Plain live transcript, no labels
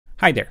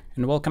Hi there,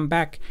 and welcome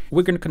back.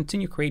 We're going to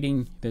continue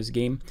creating this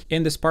game.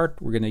 In this part,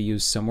 we're going to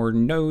use some more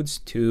nodes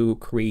to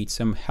create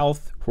some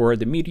health for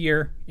the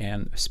Meteor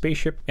and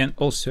spaceship, and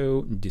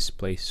also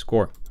display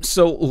score.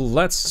 So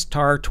let's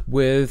start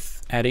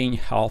with adding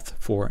health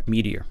for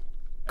Meteor.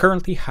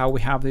 Currently, how we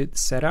have it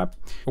set up,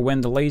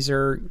 when the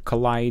laser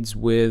collides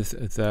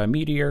with the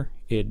Meteor,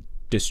 it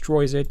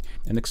destroys it,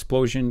 an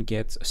explosion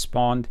gets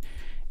spawned,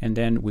 and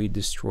then we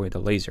destroy the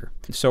laser.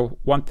 So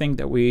one thing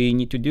that we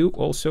need to do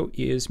also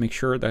is make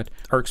sure that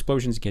our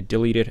explosions get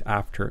deleted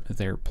after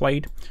they're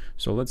played.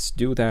 So let's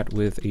do that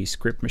with a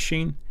script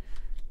machine.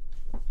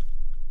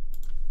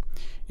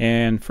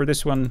 And for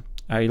this one,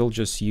 I'll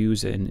just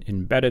use an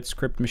embedded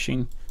script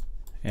machine.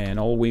 And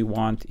all we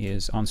want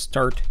is on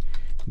start,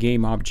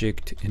 game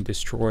object, and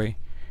destroy.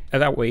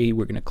 And that way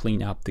we're gonna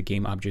clean up the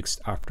game objects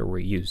after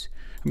we use.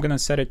 I'm gonna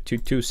set it to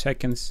 2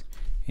 seconds.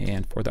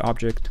 And for the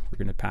object, we're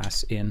gonna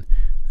pass in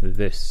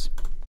this.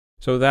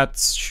 So that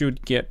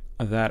should get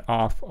that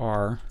off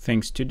our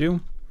things to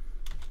do.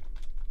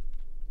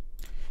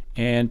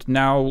 And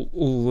now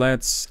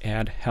let's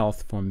add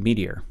health for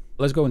Meteor.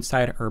 Let's go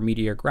inside our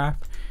Meteor graph,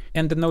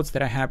 and the nodes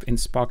that I have in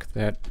SPUC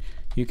that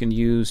you can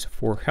use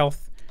for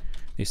health,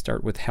 they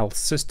start with health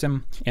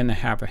system, and they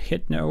have a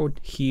hit node,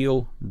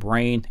 heal,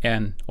 brain,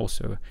 and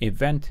also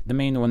event. The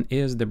main one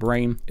is the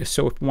brain.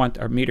 So if we want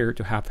our Meteor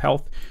to have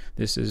health,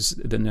 this is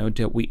the node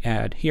that we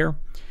add here,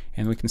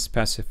 and we can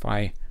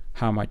specify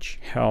how much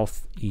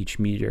health each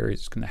Meteor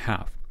is going to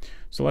have.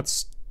 So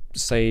let's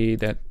say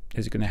that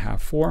is going to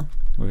have 4.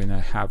 We're going to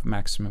have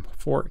maximum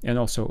 4, and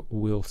also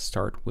we'll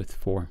start with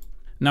 4.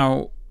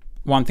 Now,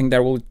 one thing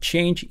that will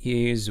change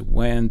is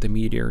when the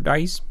Meteor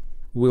dies,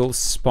 we'll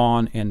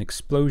spawn an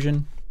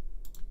explosion.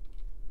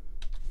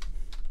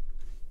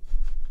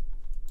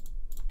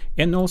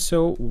 And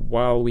also,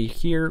 while we're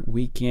here,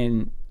 we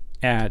can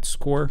add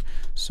score.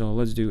 So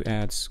let's do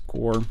add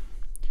score,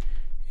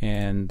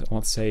 and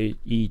let's say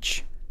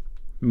each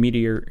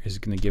Meteor is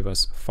going to give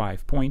us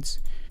 5 points.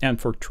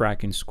 And for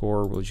tracking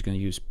score, we're just going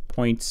to use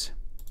points,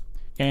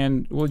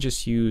 and we'll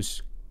just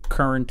use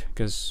current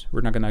because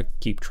we're not going to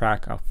keep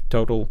track of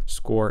total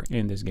score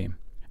in this game.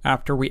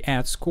 After we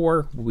add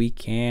score, we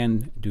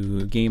can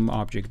do game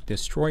object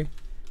destroy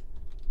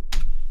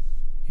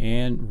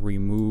and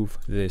remove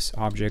this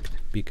object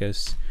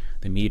because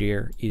the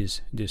Meteor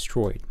is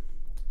destroyed.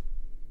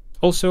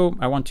 Also,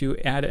 I want to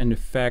add an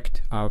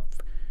effect of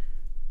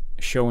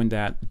showing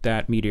that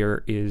that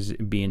Meteor is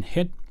being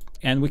hit,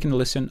 and we can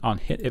listen on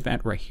hit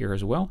event right here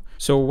as well.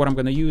 So what I'm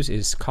going to use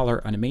is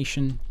color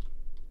animation,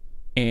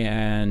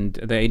 and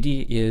the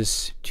idea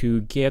is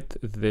to get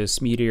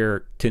this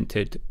Meteor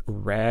tinted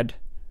red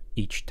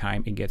each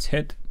time it gets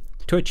hit.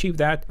 To achieve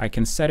that, I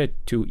can set it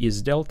to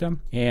is delta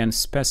and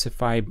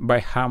specify by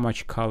how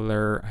much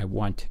color I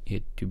want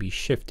it to be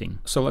shifting.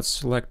 So let's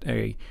select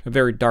a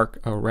very dark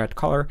red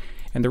color.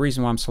 And the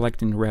reason why I'm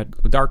selecting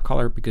dark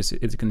color, because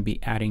it's going to be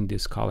adding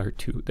this color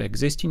to the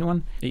existing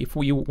one. If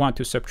we want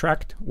to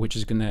subtract, which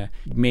is going to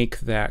make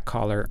that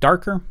color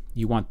darker,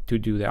 you want to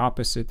do the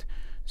opposite.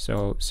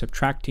 So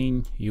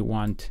subtracting, you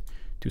want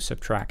to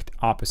subtract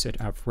opposite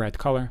of red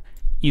color.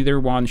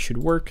 Either one should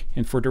work,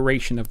 and for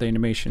duration of the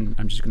animation,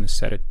 I'm just going to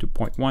set it to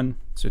 0.1,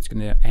 so it's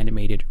going to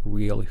animate it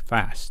really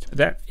fast.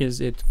 That is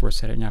it for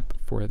setting up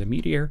for the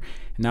Meteor.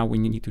 Now we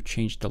need to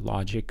change the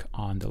logic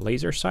on the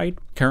laser side.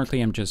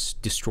 Currently, I'm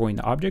just destroying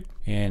the object,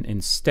 and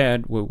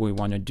instead, what we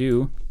want to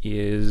do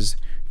is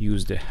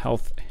use the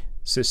health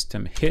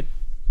system hit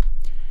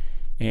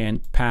and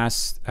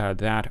pass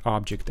that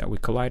object that we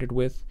collided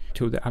with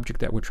to the object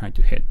that we're trying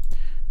to hit.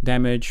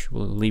 Damage,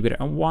 we'll leave it at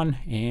 1,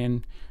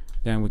 and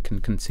then we can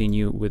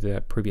continue with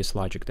the previous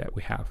logic that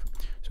we have.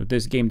 So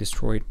this game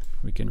destroyed,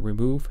 we can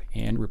remove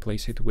and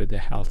replace it with the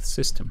health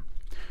system.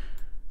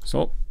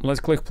 So let's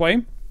click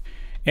play.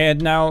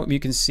 And now you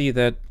can see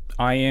that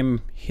I am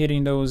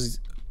hitting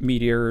those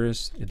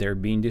meteors, they're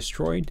being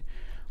destroyed,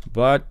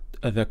 but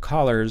the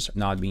colors are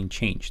not being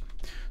changed.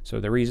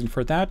 So the reason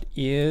for that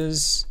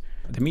is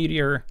the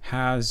Meteor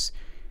has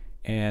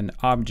an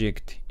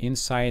object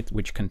inside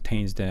which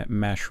contains the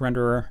mesh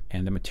renderer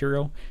and the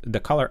material. The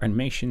color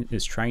animation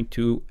is trying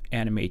to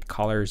animate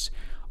colors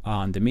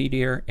on the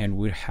Meteor, and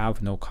we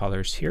have no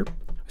colors here.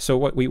 So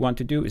what we want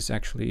to do is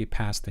actually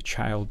pass the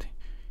child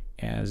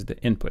as the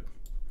input.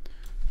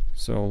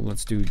 So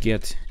let's do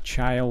get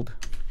child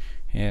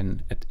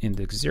and at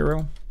index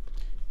 0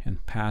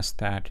 and pass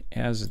that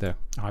as the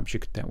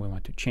object that we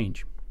want to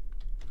change.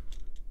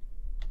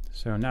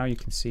 So now you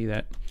can see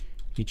that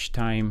each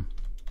time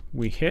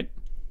we hit,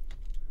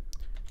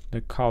 the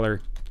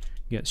color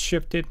gets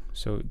shifted,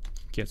 so it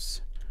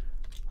gets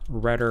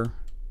redder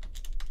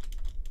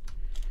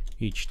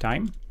each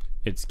time.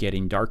 It's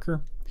getting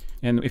darker.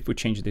 And if we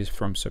change this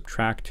from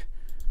subtract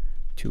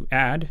to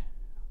add,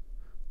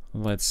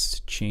 let's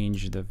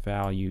change the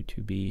value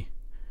to be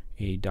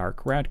a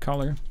dark red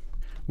color.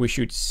 We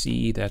should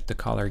see that the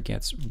color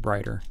gets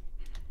brighter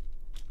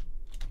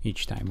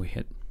each time we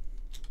hit.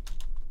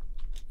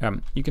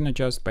 You can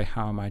adjust by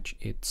how much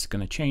it's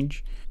going to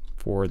change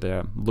for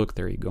the look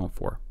that you're going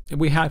for.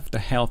 we have the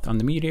health on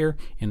the meteor,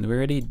 and we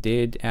already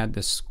did add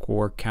the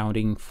score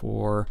counting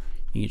for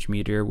each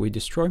meteor we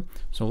destroy.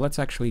 So let's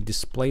actually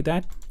display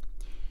that,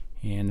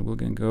 and we're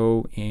going to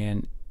go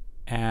and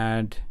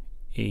add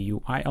a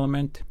UI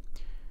element,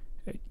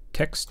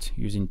 text,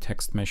 using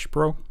Text Mesh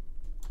Pro.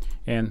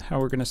 And how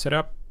we're going to set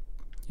up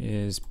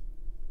is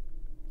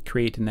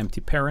create an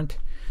empty parent.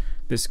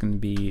 This is going to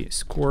be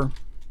score,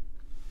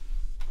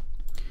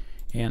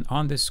 and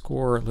on this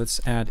score let's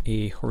add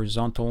a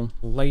horizontal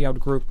layout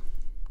group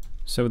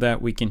so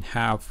that we can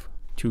have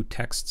two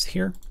texts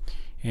here.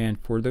 And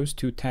for those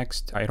two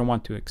texts, I don't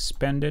want to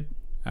expand it.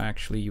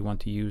 Actually, you want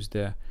to use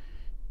the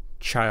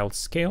child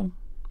scale.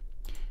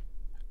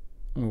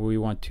 We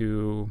want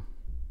to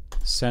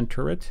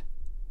center it,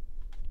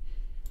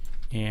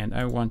 and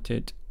I want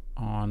it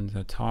on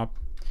the top.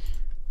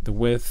 The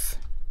width,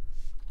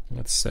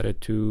 let's set it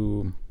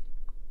to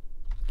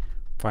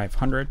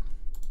 500.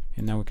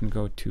 And now we can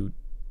go to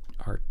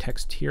our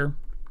text here.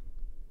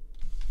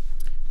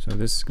 So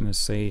this is going to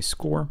say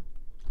score.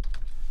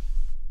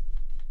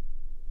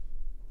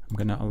 I'm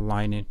going to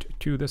align it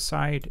to the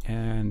side,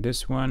 and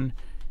this one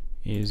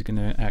is going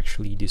to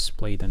actually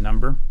display the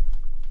number.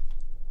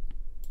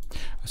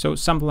 So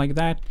something like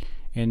that.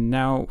 And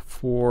now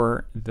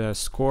for the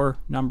score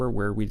number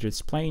where we're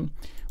displaying,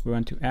 we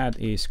want to add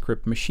a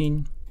script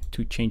machine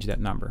to change that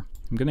number.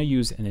 I'm going to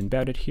use an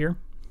embedded here,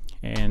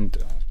 and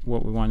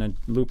what we want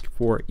to look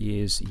for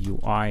is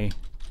UI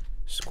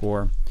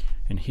score,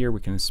 and here we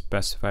can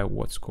specify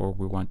what score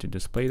we want to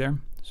display there.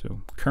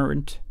 So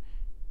current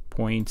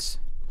points,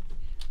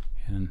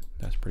 and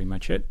that's pretty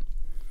much it.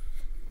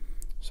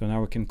 So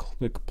now we can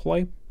click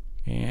play,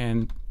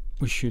 and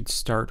we should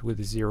start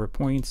with 0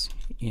 points,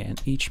 and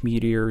each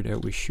meteor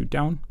that we shoot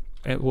down,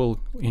 it will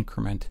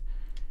increment.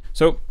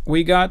 So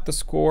we got the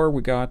score,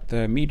 we got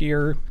the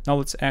meteor. Now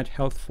let's add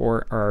health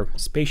for our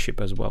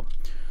spaceship as well.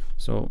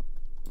 So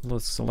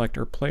let's select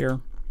our player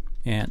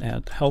and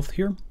add health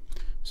here.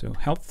 So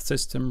health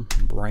system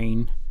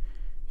brain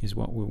is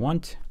what we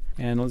want,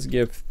 and let's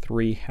give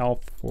 3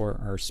 health for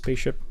our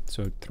spaceship,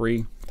 so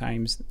 3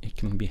 times it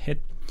can be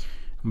hit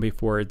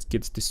before it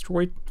gets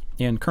destroyed.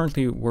 And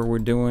currently what we're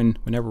doing,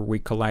 whenever we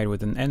collide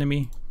with an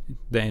enemy,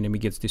 the enemy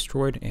gets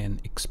destroyed and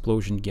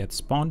explosion gets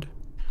spawned.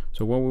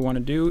 So what we want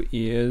to do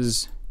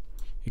is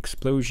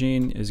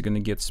explosion is going to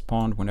get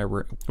spawned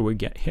whenever we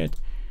get hit,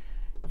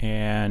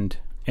 and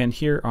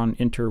here on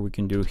enter we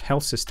can do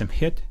health system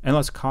hit, and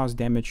let's cause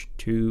damage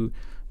to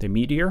the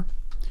meteor.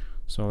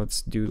 So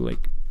let's do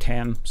like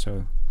 10,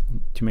 so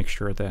to make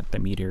sure that the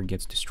meteor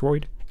gets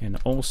destroyed. And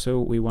also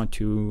we want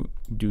to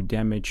do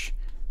damage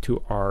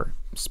to our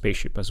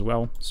spaceship as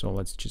well, so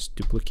let's just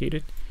duplicate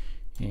it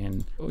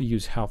and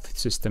use health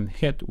system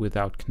hit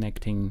without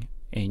connecting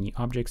any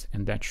objects,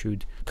 and that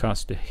should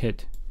cause the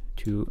hit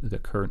to the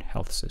current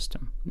health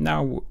system.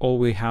 Now all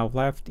we have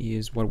left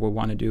is what we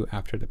want to do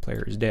after the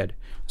player is dead.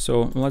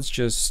 So let's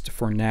just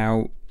for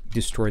now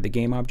destroy the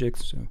game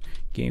object. So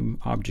game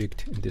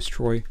object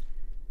destroy,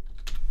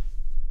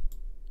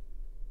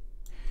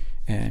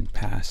 and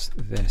pass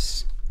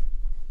this.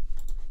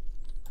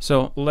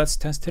 So let's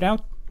test it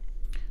out.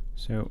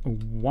 So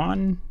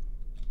 1,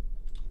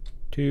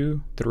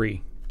 2,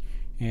 3,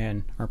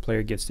 and our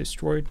player gets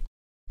destroyed.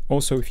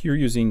 Also, if you're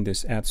using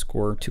this add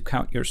score to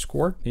count your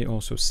score, it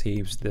also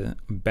saves the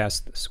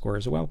best score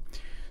as well.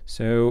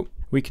 So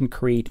we can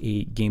create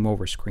a game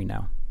over screen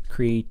now.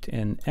 Create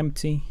an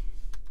empty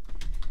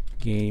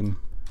game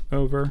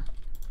over,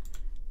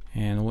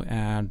 and we'll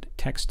add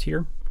text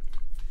here.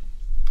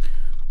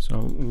 So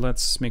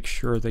let's make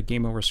sure the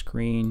game over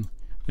screen,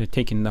 we're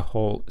taking the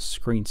whole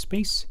screen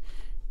space,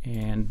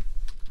 and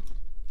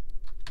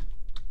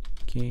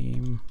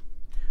game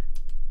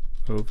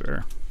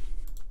over.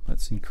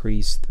 Let's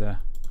increase the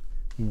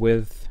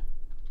width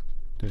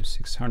to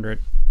 600,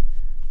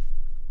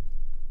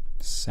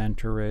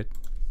 center it,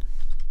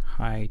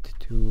 height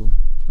to,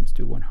 let's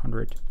do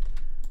 100,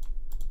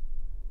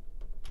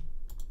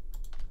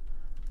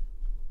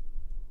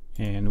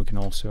 and we can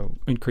also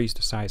increase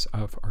the size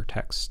of our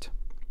text.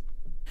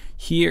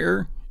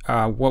 Here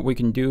what we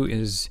can do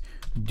is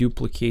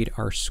duplicate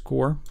our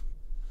score,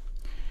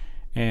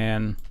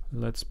 and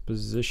let's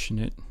position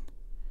it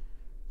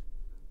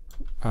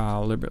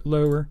a little bit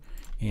lower,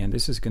 and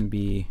this is going to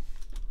be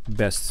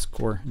best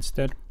score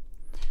instead.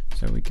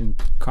 So we can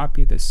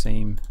copy the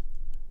same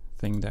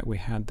thing that we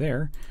had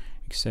there,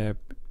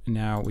 except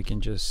now we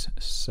can just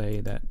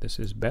say that this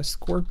is best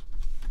score,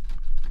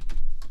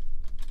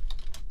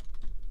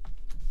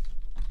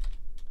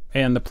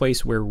 and the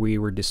place where we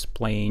were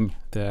displaying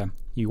the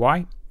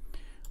UI,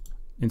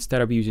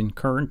 instead of using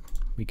current,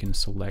 we can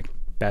select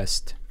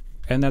best,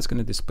 and that's going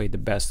to display the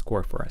best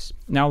score for us.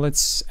 Now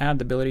let's add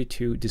the ability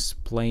to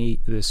display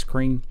the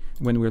screen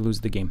when we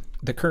lose the game.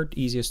 The current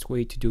easiest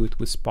way to do it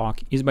with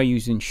SPUC is by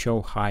using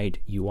show hide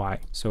UI.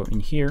 So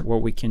in here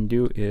what we can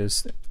do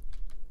is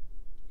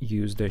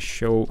use the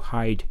show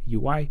hide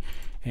UI,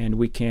 and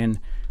we can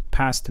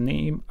pass the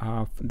name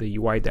of the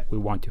UI that we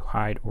want to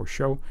hide or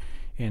show,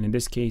 and in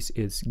this case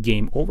it's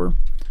game over.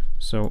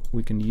 So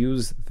we can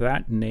use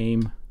that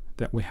name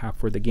that we have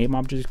for the game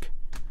object,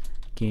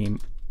 game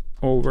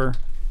over,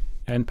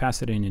 and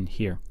pass it in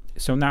here.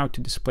 So now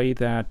to display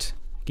that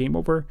game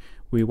over,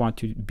 we want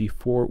to,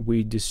 before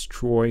we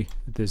destroy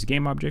this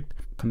game object,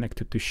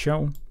 connect it to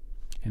show,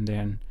 and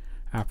then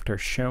after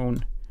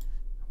shown,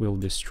 we'll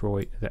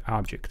destroy the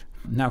object.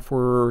 Now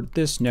for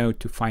this node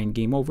to find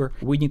game over,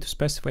 we need to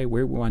specify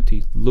where we want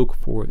to look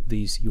for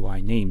these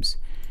UI names.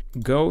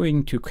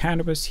 Going to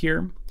canvas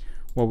here,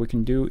 what we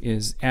can do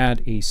is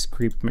add a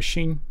script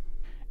machine,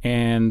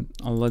 and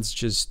let's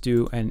just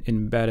do an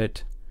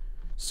embedded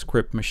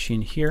script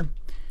machine here.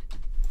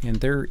 And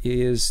there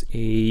is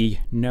a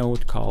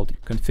node called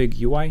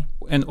config UI,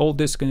 and all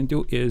this is going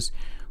to do is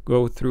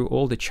go through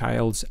all the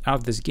childs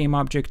of this game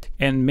object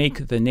and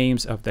make the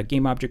names of the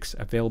game objects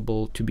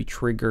available to be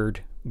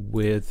triggered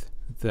with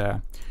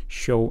the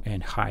show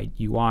and hide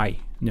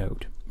UI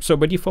node. So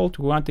by default,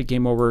 we want the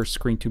game over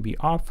screen to be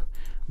off.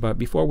 But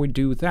before we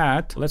do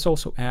that, let's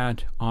also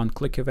add on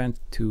click event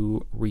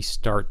to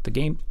restart the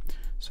game.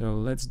 So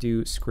let's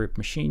do script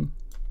machine,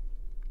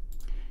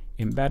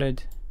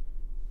 embedded.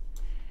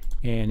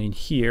 And in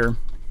here,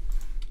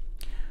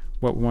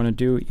 what we want to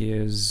do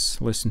is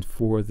listen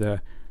for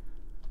the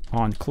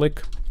on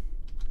click,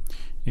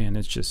 and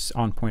it's just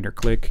on pointer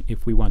click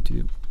if we want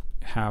to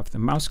have the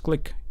mouse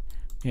click,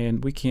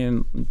 and we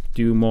can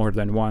do more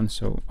than one,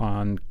 so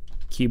on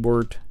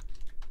keyboard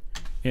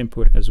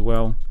input as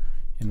well,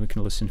 and we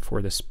can listen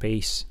for the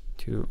space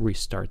to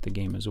restart the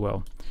game as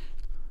well.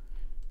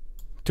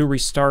 To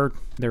restart,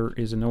 there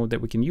is a node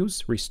that we can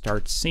use,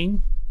 restart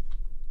scene,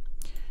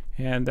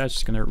 and that's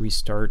just going to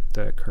restart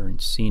the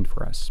current scene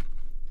for us.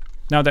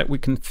 Now that we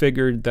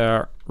configured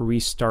the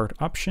restart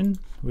option,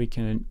 we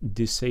can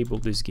disable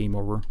this game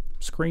over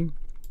screen,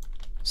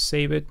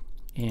 save it,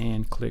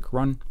 and click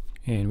run,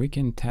 and we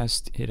can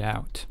test it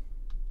out.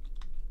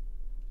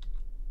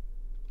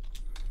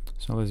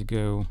 So let's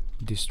go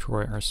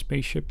destroy our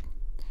spaceship,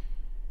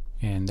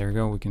 and there we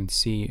go. We can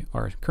see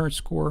our current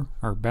score,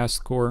 our best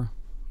score,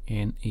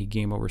 and a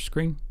game over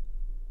screen.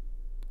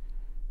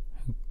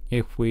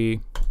 If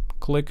we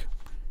click,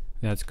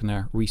 that's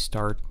gonna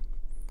restart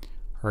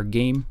our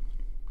game,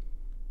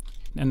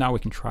 and now we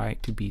can try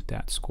to beat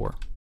that score.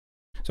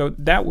 So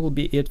that will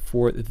be it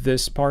for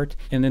this part.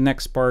 In the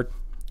next part,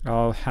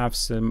 I'll have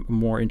some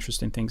more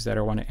interesting things that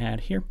I want to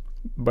add here.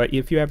 But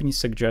if you have any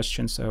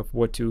suggestions of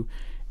what to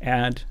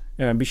add,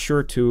 be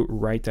sure to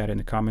write that in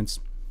the comments.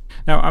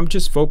 Now I'm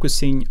just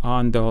focusing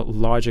on the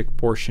logic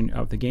portion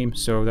of the game,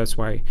 so that's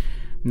why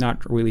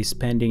not really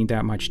spending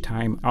that much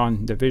time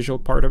on the visual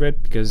part of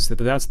it, because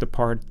that's the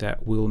part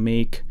that will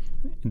make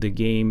the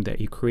game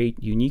that you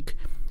create unique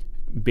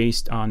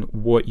based on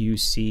what you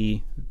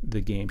see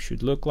the game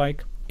should look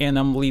like. And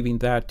I'm leaving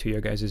that to your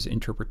guys'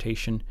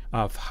 interpretation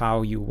of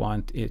how you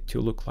want it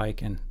to look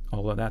like and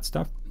all of that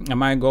stuff. And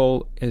my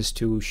goal is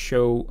to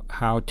show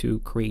how to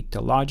create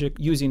the logic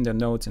using the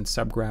nodes and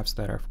subgraphs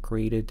that I've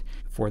created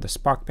for the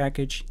SPUC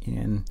package,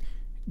 and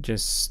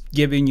just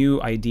giving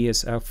you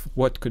ideas of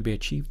what could be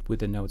achieved with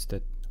the nodes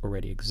that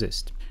already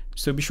exist.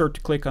 So be sure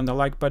to click on the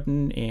like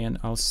button, and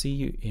I'll see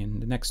you in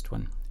the next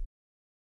one.